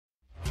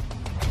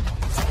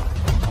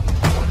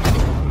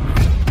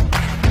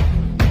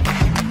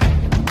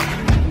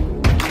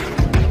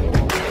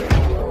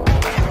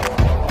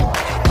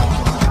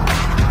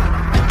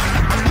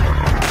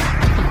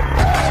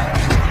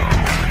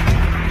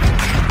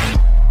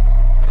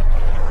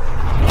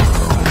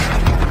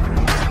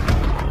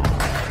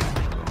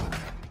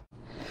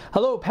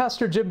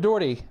Pastor Jim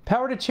Daugherty,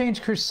 Power to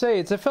Change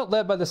Crusades. I felt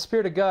led by the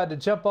Spirit of God to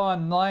jump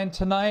online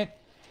tonight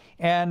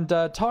and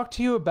talk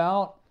to you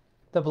about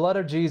the blood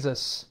of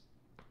Jesus.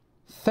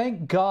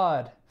 Thank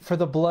God for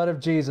the blood of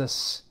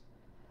Jesus.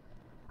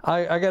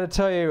 I got to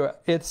tell you,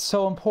 it's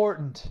so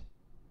important.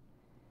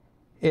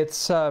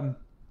 It's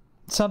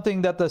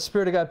something that the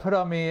Spirit of God put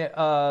on me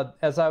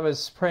as I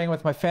was praying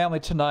with my family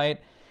tonight.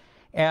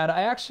 And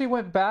I actually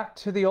went back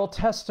to the Old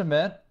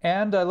Testament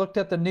and I looked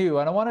at the New.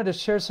 And I wanted to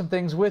share some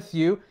things with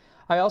you.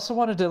 I also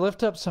wanted to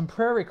lift up some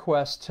prayer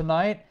requests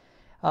tonight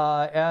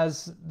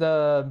as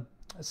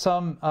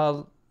some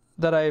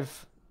that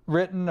I've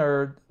written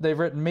or they've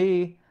written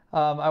me.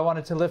 I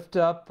wanted to lift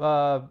up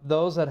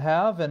those that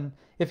have. And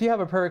if you have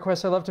a prayer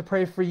request, I'd love to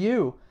pray for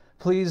you.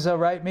 Please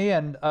write me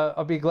and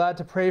I'll be glad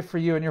to pray for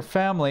you and your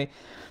family.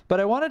 But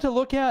I wanted to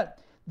look at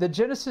the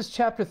Genesis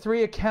chapter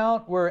 3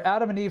 account where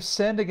Adam and Eve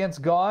sinned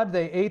against God.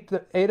 They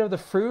ate of the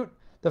fruit,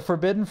 the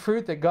forbidden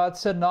fruit that God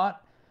said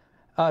not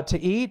to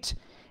eat.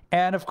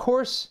 And of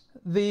course,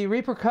 the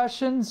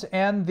repercussions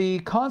and the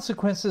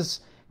consequences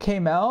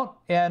came out,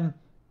 and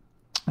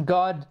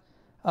God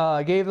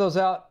gave those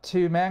out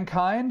to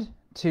mankind,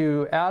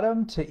 to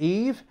Adam, to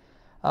Eve.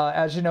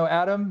 As you know,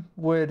 Adam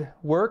would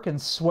work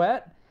and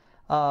sweat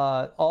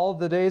all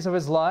the days of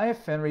his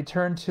life and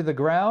return to the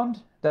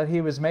ground that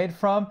he was made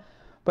from.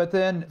 But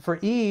then for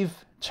Eve,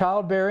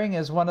 childbearing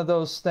is one of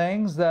those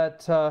things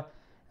that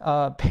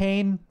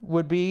pain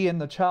would be in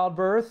the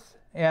childbirth.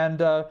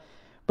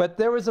 But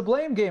there was a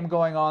blame game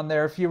going on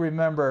there, if you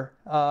remember,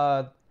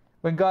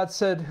 when God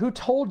said, "Who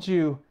told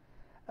you,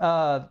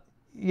 not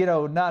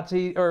to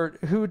eat?" Or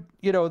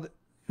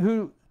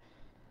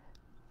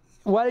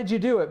why did you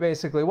do it?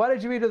 Basically, why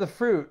did you eat of the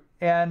fruit?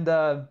 And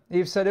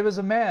Eve said, "It was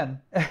a man."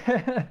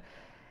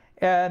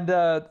 And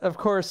of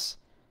course,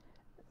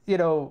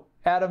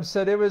 Adam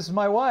said, "It was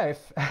my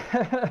wife."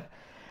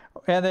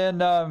 And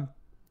then,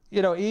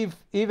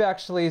 Eve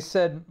actually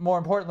said, more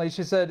importantly,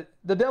 she said,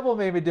 "The devil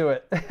made me do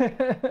it."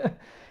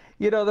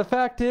 The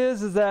fact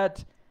is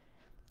that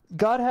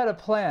God had a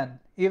plan,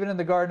 even in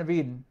the Garden of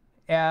Eden.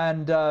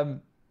 And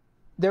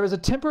there was a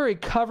temporary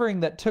covering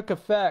that took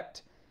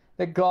effect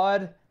that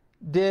God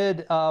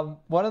did,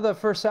 one of the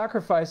first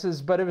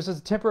sacrifices, but it was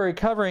a temporary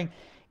covering.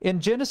 In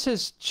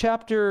Genesis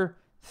chapter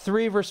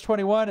 3, verse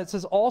 21, it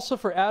says, "Also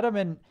for Adam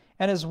and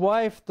his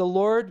wife, the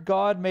Lord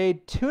God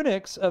made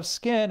tunics of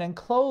skin and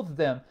clothed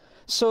them."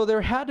 So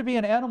there had to be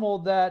an animal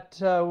that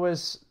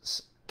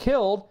was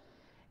killed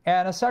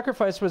and a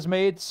sacrifice was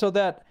made so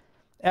that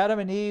Adam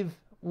and Eve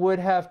would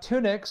have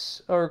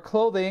tunics or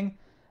clothing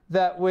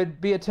that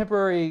would be a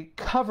temporary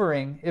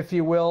covering, if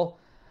you will,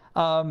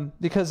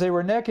 because they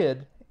were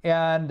naked,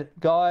 and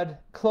God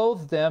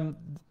clothed them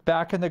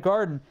back in the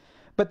garden.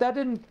 But that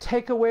didn't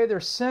take away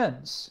their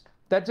sins.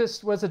 That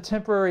just was a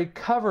temporary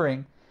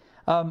covering.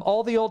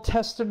 All the Old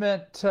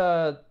Testament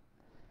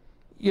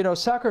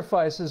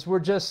sacrifices were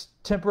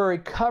just temporary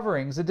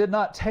coverings. It did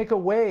not take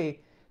away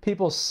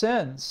people's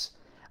sins.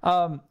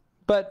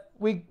 But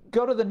we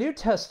go to the New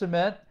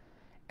Testament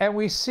and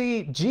we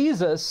see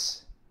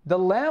Jesus, the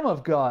Lamb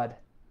of God,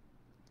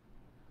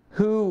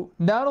 who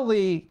not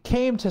only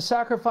came to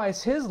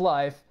sacrifice his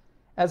life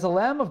as a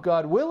Lamb of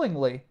God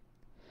willingly,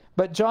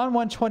 but John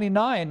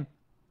 1:29,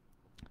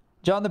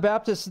 John the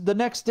Baptist, the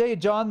next day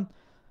John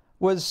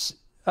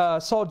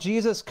saw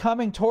Jesus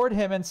coming toward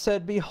him and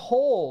said,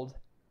 "Behold,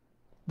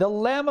 the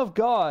Lamb of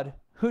God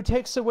who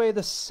takes away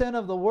the sin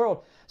of the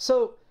world."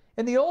 So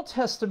in the Old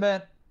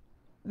Testament,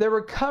 there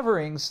were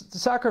coverings,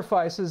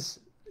 sacrifices,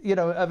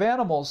 of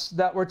animals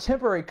that were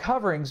temporary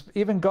coverings.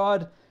 Even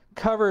God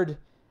covered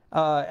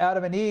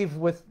Adam and Eve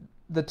with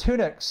the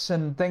tunics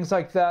and things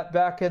like that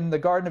back in the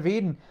Garden of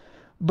Eden.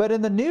 But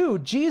in the New,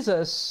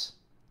 Jesus,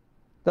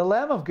 the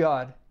Lamb of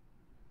God,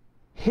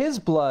 his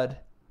blood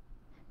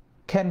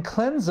can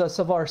cleanse us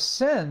of our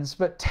sins,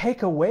 but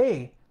take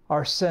away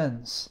our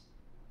sins.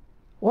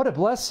 What a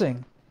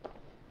blessing.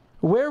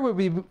 Where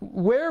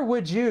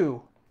would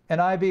you and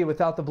I be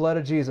without the blood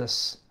of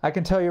Jesus? I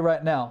can tell you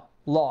right now,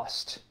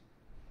 lost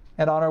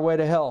and on our way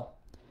to hell.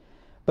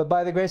 But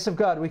by the grace of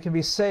God, we can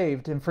be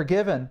saved and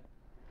forgiven.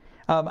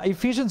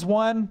 Ephesians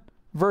 1,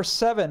 verse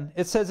 7,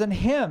 it says, "In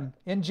him,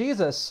 in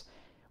Jesus,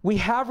 we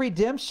have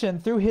redemption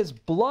through his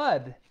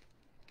blood,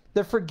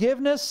 the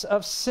forgiveness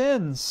of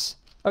sins,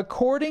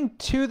 according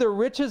to the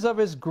riches of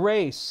his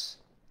grace."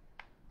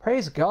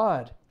 Praise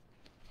God.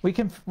 We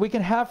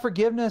can have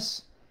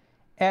forgiveness,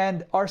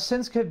 and our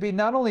sins could be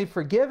not only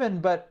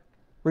forgiven, but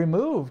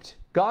removed.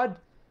 God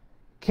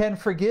can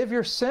forgive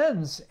your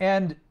sins,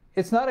 and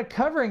it's not a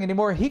covering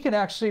anymore. He can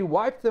actually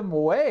wipe them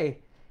away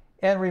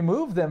and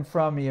remove them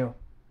from you.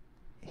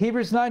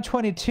 Hebrews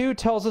 9:22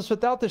 tells us,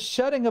 "Without the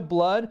shedding of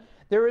blood,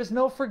 there is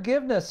no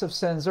forgiveness of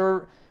sins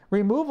or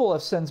removal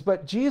of sins.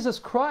 But Jesus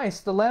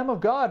Christ, the Lamb of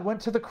God,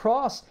 went to the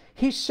cross.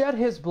 He shed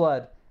his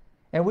blood,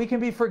 and we can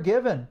be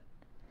forgiven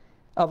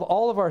of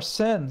all of our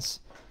sins."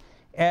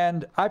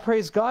 And I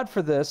praise God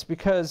for this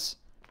because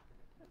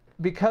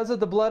of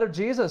the blood of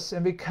Jesus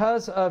and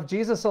because of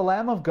Jesus, the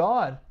Lamb of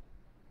God,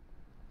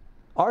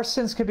 our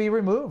sins can be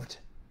removed.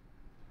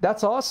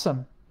 That's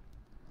awesome.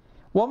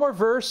 One more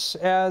verse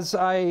as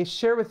I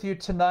share with you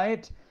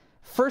tonight,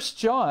 1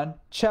 John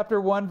chapter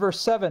 1,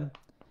 verse 7.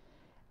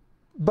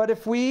 But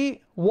if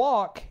we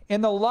walk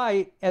in the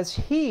light as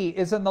he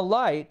is in the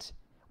light,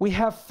 we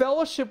have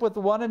fellowship with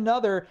one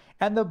another,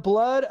 and the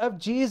blood of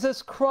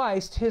Jesus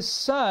Christ, his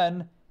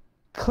Son,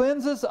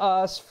 cleanses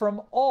us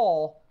from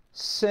all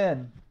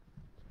sin.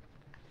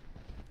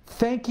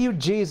 Thank you,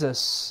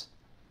 Jesus,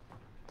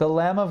 the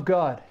Lamb of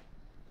God,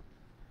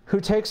 who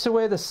takes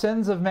away the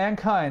sins of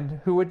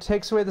mankind, who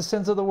takes away the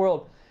sins of the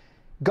world.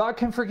 God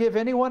can forgive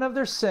any one of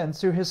their sins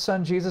through his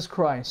Son, Jesus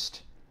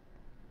Christ.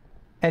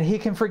 And he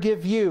can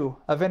forgive you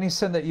of any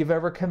sin that you've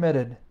ever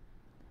committed.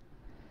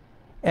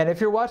 And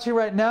if you're watching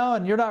right now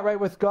and you're not right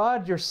with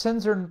God, your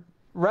sins are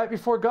right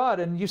before God,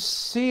 and you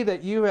see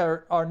that you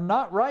are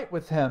not right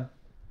with him,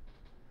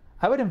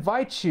 I would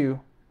invite you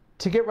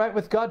to get right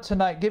with God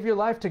tonight. Give your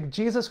life to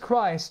Jesus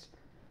Christ,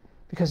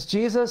 because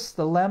Jesus,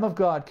 the Lamb of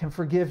God, can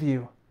forgive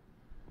you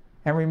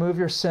and remove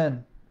your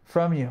sin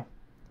from you.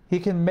 He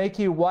can make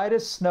you white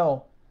as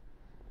snow,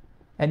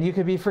 and you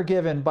can be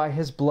forgiven by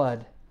his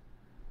blood.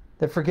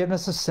 The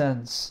forgiveness of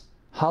sins.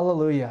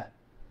 Hallelujah.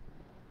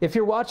 If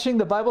you're watching,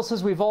 the Bible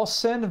says we've all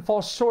sinned and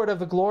fall short of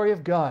the glory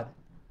of God.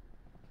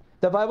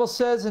 The Bible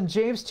says in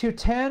James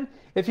 2:10,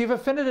 if you've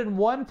offended in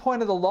one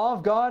point of the law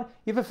of God,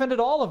 you've offended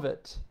all of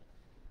it.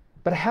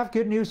 But I have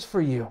good news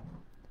for you.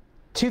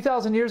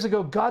 2,000 years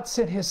ago, God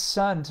sent his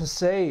Son to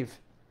save.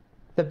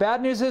 The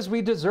bad news is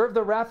we deserve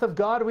the wrath of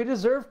God. We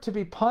deserve to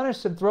be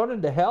punished and thrown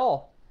into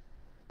hell.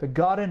 But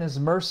God in his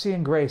mercy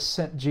and grace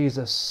sent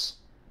Jesus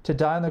to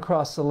die on the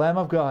cross, the Lamb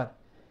of God,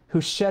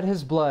 who shed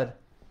his blood.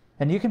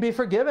 And you can be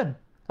forgiven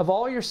of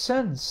all your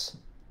sins.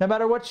 No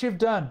matter what you've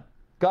done,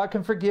 God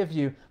can forgive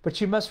you. But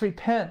you must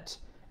repent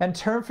and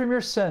turn from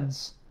your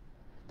sins.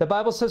 The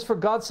Bible says, for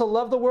God so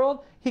loved the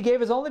world, he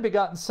gave his only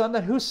begotten Son,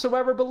 that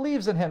whosoever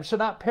believes in him shall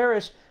not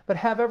perish, but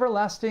have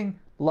everlasting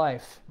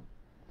life.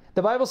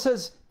 The Bible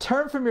says,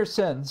 turn from your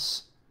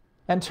sins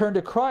and turn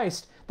to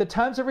Christ. The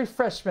times of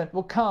refreshment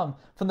will come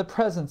from the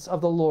presence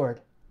of the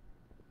Lord.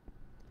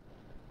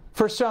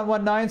 1 John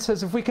 1:9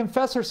 says, if we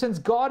confess our sins,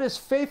 God is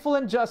faithful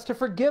and just to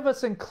forgive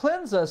us and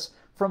cleanse us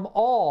from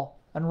all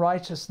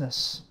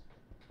unrighteousness.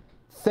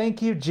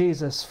 Thank you,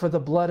 Jesus, for the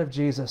blood of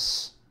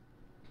Jesus.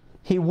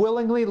 He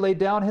willingly laid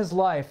down his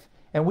life,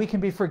 and we can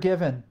be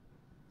forgiven.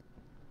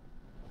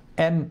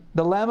 And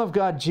the Lamb of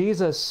God,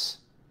 Jesus,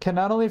 can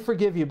not only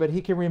forgive you, but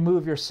he can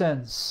remove your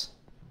sins.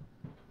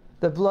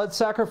 The blood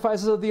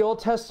sacrifices of the Old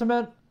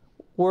Testament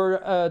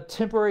were a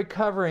temporary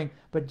covering,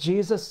 but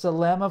Jesus, the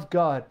Lamb of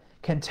God,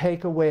 can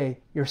take away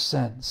your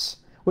sins.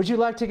 Would you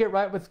like to get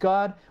right with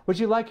God? Would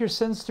you like your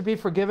sins to be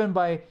forgiven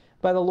by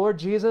the Lord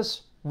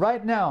Jesus?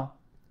 Right now,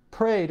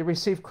 pray to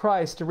receive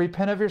Christ, to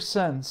repent of your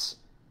sins,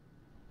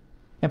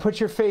 and put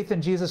your faith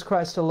in Jesus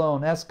Christ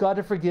alone. Ask God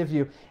to forgive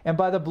you. And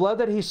by the blood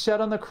that he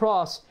shed on the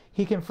cross,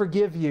 he can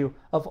forgive you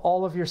of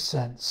all of your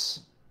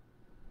sins.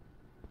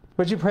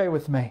 Would you pray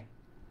with me?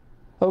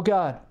 Oh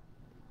God,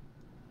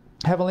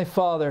 Heavenly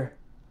Father,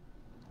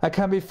 I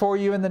come before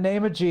you in the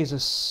name of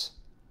Jesus.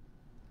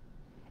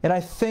 And I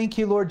thank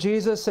you, Lord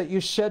Jesus, that you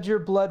shed your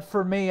blood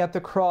for me at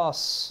the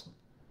cross.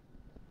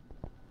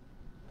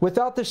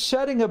 Without the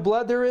shedding of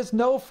blood, there is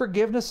no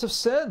forgiveness of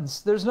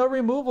sins. There's no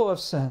removal of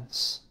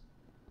sins.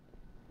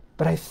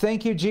 But I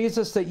thank you,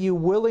 Jesus, that you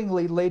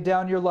willingly laid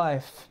down your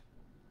life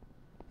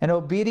and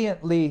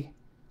obediently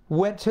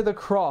went to the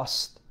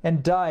cross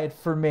and died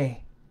for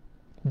me.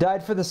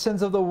 Died for the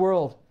sins of the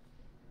world.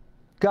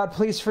 God,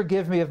 please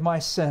forgive me of my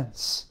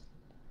sins.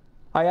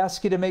 I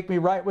ask you to make me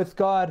right with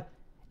God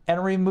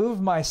and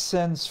remove my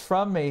sins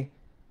from me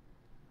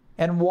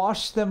and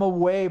wash them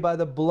away by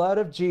the blood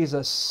of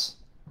Jesus.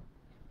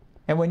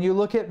 And when you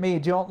look at me,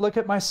 don't look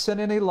at my sin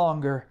any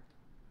longer.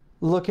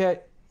 Look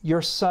at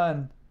your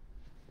Son,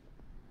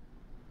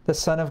 the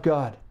Son of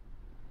God.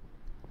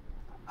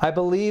 I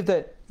believe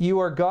that you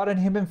are God in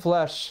human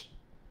flesh,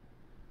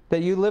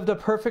 that you lived a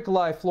perfect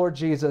life, Lord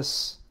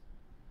Jesus,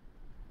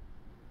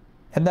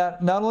 and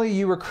that not only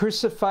you were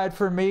crucified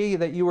for me,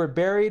 that you were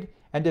buried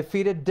and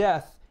defeated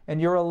death,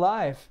 and you're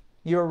alive.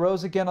 You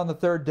arose again on the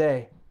third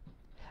day.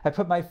 I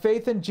put my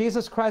faith in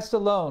Jesus Christ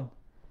alone,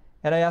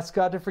 and I ask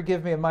God to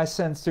forgive me of my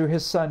sins through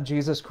his Son,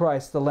 Jesus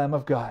Christ, the Lamb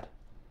of God.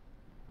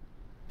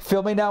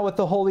 Fill me now with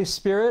the Holy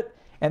Spirit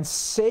and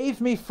save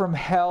me from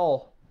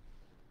hell.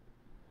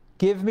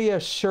 Give me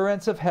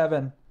assurance of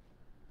heaven.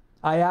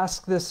 I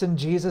ask this in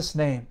Jesus'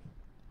 name.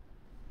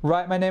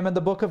 Write my name in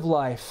the book of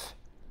life.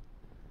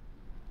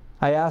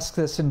 I ask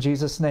this in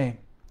Jesus' name.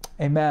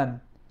 Amen.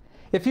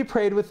 If you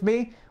prayed with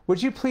me,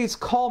 would you please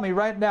call me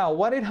right now,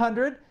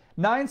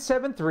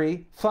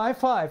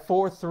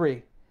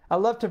 1-800-973-5543. I'd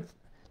love to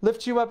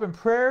lift you up in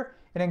prayer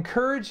and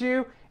encourage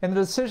you in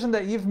the decision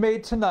that you've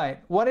made tonight.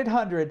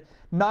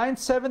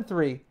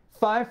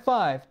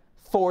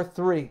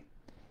 1-800-973-5543.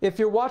 If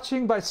you're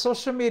watching by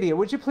social media,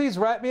 would you please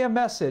write me a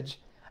message?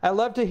 I'd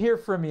love to hear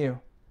from you.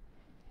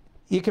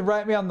 You can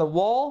write me on the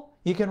wall.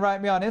 You can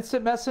write me on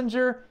Instant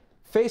Messenger,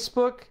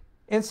 Facebook,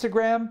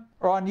 Instagram,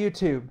 or on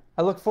YouTube.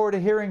 I look forward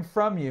to hearing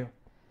from you.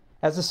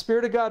 As the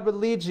Spirit of God would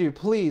lead you,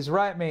 please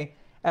write me,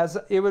 as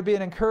it would be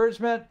an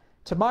encouragement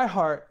to my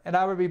heart, and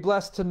I would be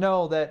blessed to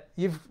know that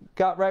you've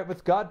got right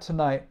with God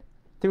tonight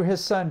through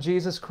His Son,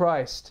 Jesus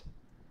Christ.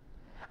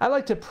 I'd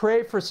like to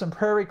pray for some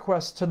prayer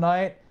requests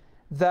tonight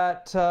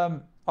that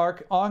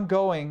are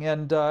ongoing,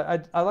 and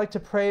I'd like to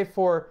pray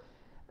for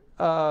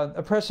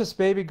a precious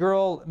baby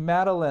girl,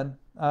 Madeline.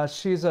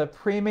 She's a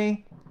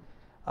preemie.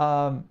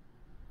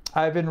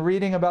 I've been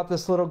reading about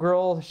this little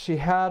girl. She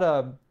had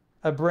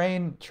a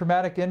brain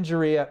traumatic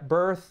injury at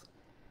birth,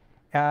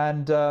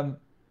 and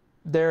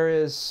there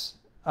is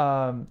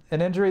an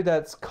injury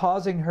that's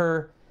causing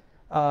her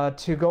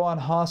to go on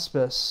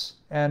hospice.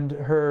 And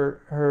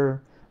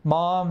her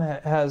mom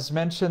has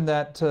mentioned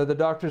that the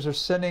doctors are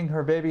sending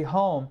her baby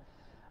home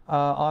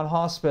on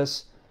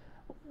hospice.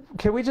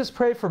 Can we just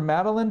pray for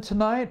Madeline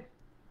tonight?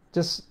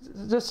 Just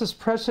this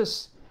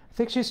precious, I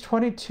think she's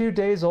 22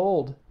 days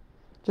old.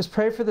 Just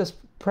pray for this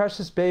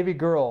precious baby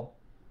girl.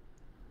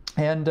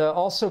 And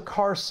also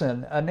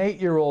Carson, an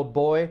 8-year-old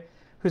boy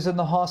who's in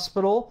the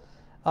hospital,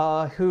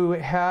 who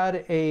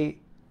had an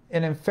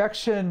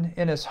infection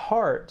in his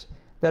heart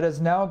that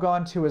has now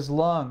gone to his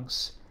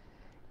lungs.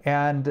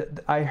 And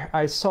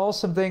I saw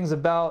some things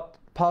about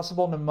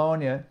possible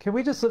pneumonia. Can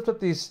we just lift up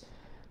these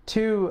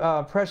two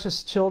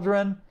precious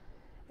children?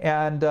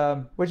 And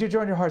would you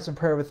join your hearts in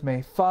prayer with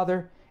me?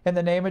 Father, in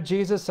the name of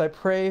Jesus, I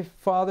pray,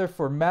 Father,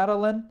 for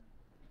Madeline,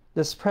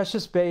 this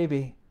precious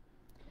baby.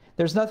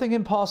 There's nothing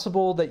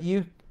impossible that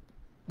you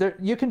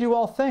can do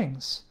all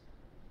things.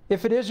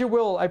 If it is your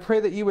will, I pray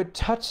that you would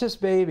touch this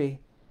baby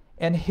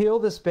and heal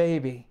this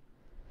baby,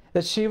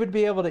 that she would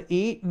be able to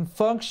eat and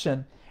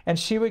function, and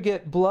she would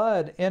get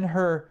blood in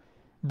her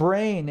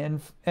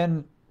brain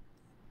and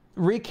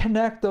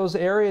reconnect those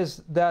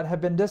areas that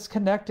have been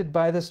disconnected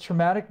by this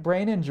traumatic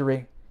brain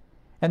injury.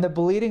 And the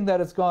bleeding that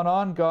has gone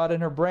on, God,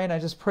 in her brain, I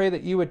just pray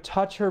that you would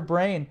touch her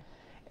brain.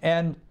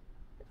 And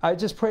I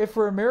just pray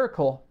for a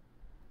miracle.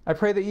 I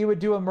pray that you would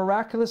do a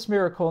miraculous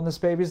miracle in this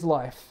baby's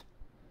life.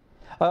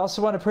 I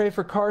also want to pray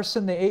for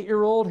Carson, the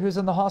 8-year-old who's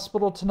in the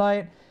hospital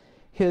tonight.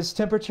 His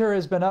temperature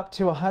has been up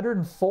to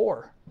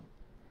 104.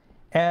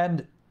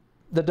 And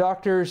the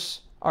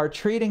doctors are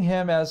treating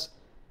him as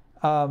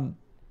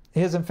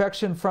his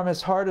infection from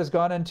his heart has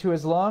gone into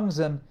his lungs.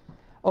 And,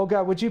 oh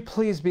God, would you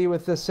please be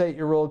with this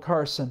 8-year-old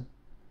Carson?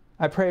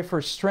 I pray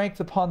for strength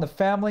upon the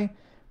family,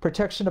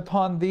 protection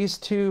upon these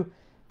two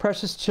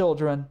precious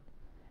children.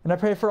 And I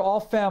pray for all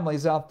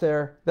families out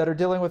there that are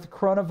dealing with the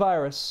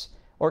coronavirus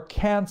or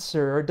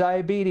cancer or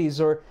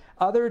diabetes or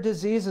other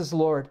diseases,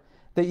 Lord,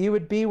 that you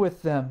would be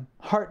with them,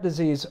 heart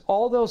disease,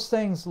 all those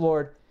things,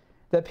 Lord,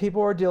 that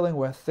people are dealing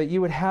with, that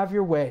you would have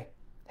your way,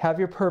 have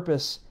your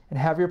purpose, and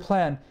have your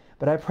plan.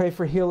 But I pray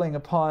for healing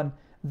upon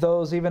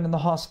those even in the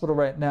hospital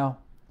right now.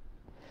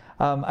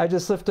 I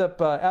just lift up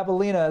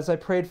Abelina as I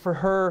prayed for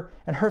her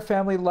and her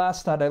family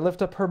last night. I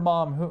lift up her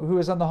mom who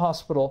is in the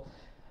hospital.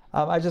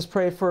 I just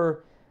pray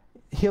for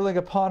healing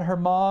upon her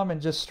mom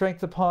and just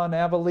strength upon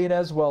Abelina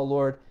as well,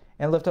 Lord,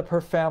 and lift up her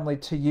family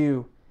to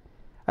you.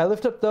 I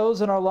lift up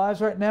those in our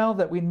lives right now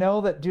that we know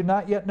that do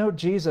not yet know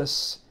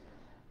Jesus,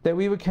 that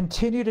we would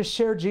continue to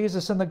share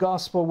Jesus and the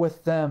gospel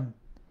with them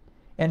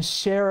and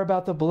share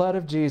about the blood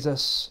of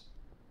Jesus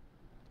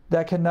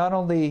that can not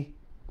only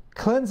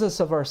cleanse us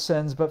of our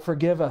sins, but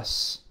forgive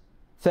us.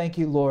 Thank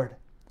you, Lord.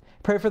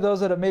 Pray for those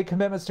that have made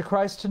commitments to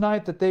Christ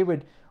tonight, that they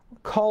would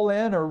call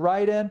in or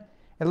write in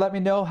and let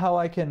me know how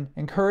I can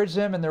encourage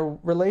them in their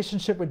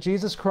relationship with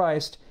Jesus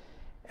Christ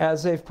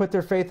as they've put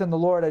their faith in the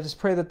Lord. I just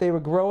pray that they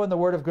would grow in the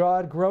Word of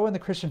God, grow in the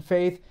Christian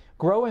faith,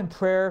 grow in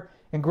prayer,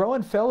 and grow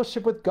in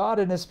fellowship with God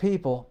and His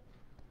people.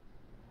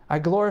 I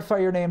glorify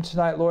your name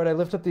tonight, Lord. I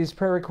lift up these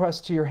prayer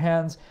requests to your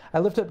hands. I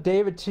lift up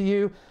David to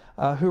you,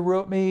 who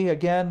wrote me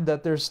again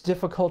that there's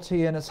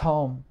difficulty in his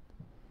home.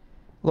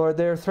 Lord,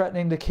 they're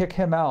threatening to kick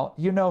him out.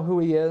 You know who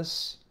he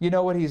is. You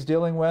know what he's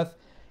dealing with.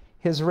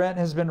 His rent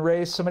has been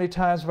raised so many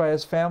times by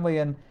his family,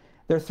 and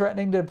they're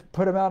threatening to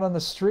put him out on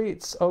the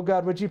streets. Oh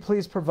God, would you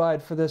please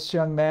provide for this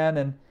young man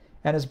and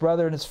his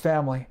brother and his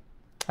family?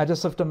 I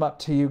just lift them up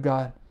to you,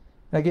 God.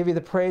 And I give you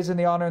the praise and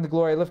the honor and the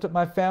glory. I lift up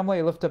my family.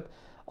 I lift up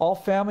all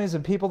families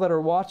and people that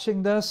are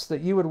watching this,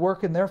 that you would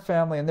work in their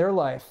family and their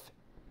life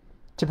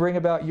to bring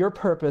about your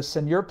purpose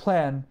and your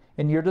plan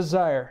and your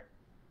desire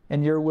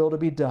and your will to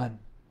be done.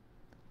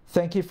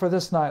 Thank you for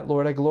this night,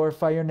 Lord. I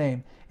glorify your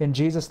name. In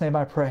Jesus' name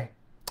I pray.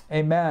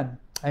 Amen.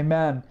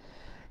 Amen.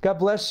 God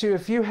bless you.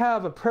 If you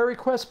have a prayer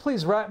request,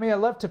 please write me. I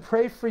love to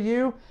pray for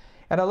you,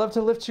 and I love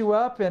to lift you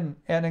up and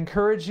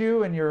encourage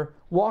you in your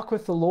walk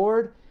with the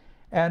Lord.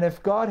 And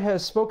if God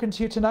has spoken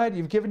to you tonight,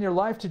 you've given your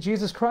life to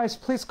Jesus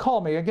Christ, please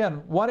call me.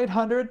 Again,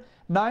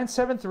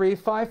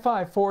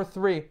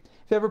 1-800-973-5543. If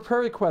you have a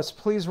prayer request,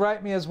 please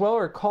write me as well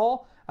or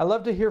call. I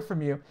love to hear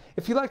from you.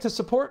 If you'd like to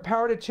support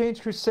Power to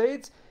Change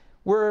Crusades,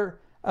 we're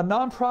a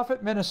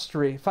nonprofit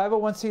ministry,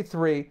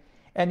 501c3.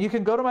 And you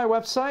can go to my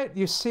website.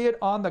 You see it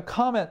on the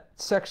comment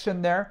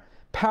section there,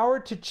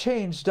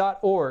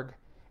 powertochange.org.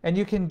 And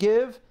you can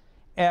give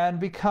and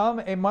become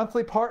a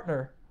monthly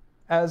partner,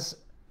 as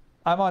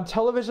I'm on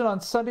television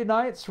on Sunday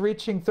nights,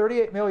 reaching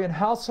 38 million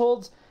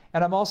households,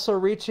 and I'm also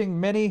reaching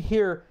many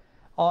here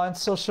on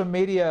social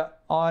media,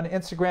 on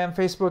Instagram,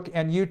 Facebook,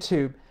 and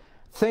YouTube.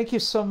 Thank you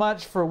so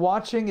much for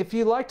watching. If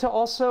you'd like to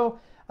also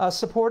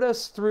support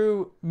us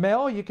through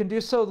mail, you can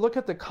do so. Look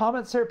at the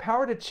comments there.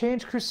 Power to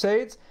Change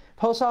Crusades,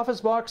 Post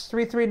Office Box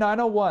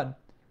 33901,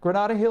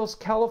 Granada Hills,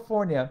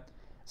 California,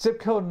 zip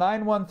code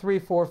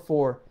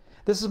 91344.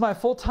 This is my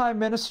full-time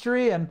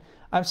ministry, and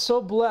I'm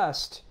so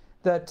blessed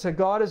that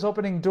God is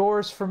opening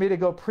doors for me to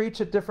go preach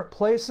at different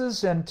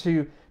places and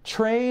to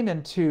train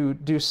and to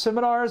do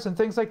seminars and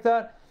things like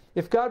that.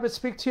 If God would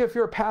speak to you, if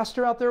you're a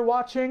pastor out there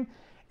watching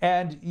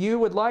and you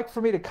would like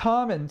for me to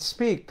come and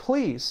speak,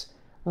 please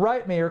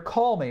write me or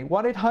call me,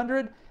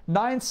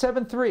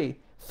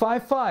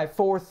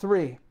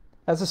 1-800-973-5543.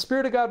 As the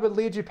Spirit of God would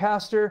lead you,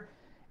 Pastor,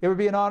 it would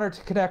be an honor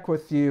to connect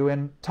with you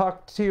and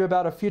talk to you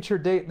about a future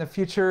date in the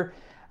future,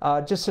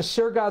 just to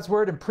share God's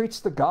Word and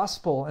preach the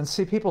gospel and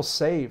see people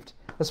saved.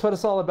 That's what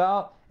it's all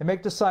about, and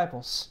make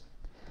disciples.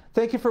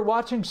 Thank you for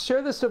watching.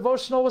 Share this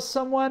devotional with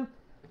someone.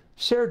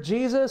 Share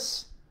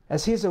Jesus,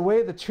 as He's the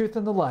way, the truth,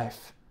 and the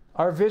life.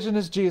 Our vision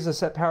is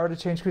Jesus at Power to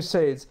Change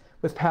Crusades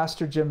with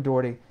Pastor Jim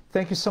Daugherty.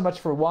 Thank you so much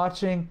for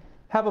watching.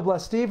 Have a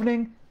blessed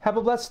evening. Have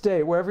a blessed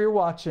day wherever you're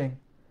watching.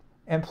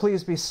 And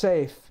please be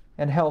safe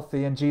and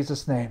healthy in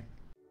Jesus' name.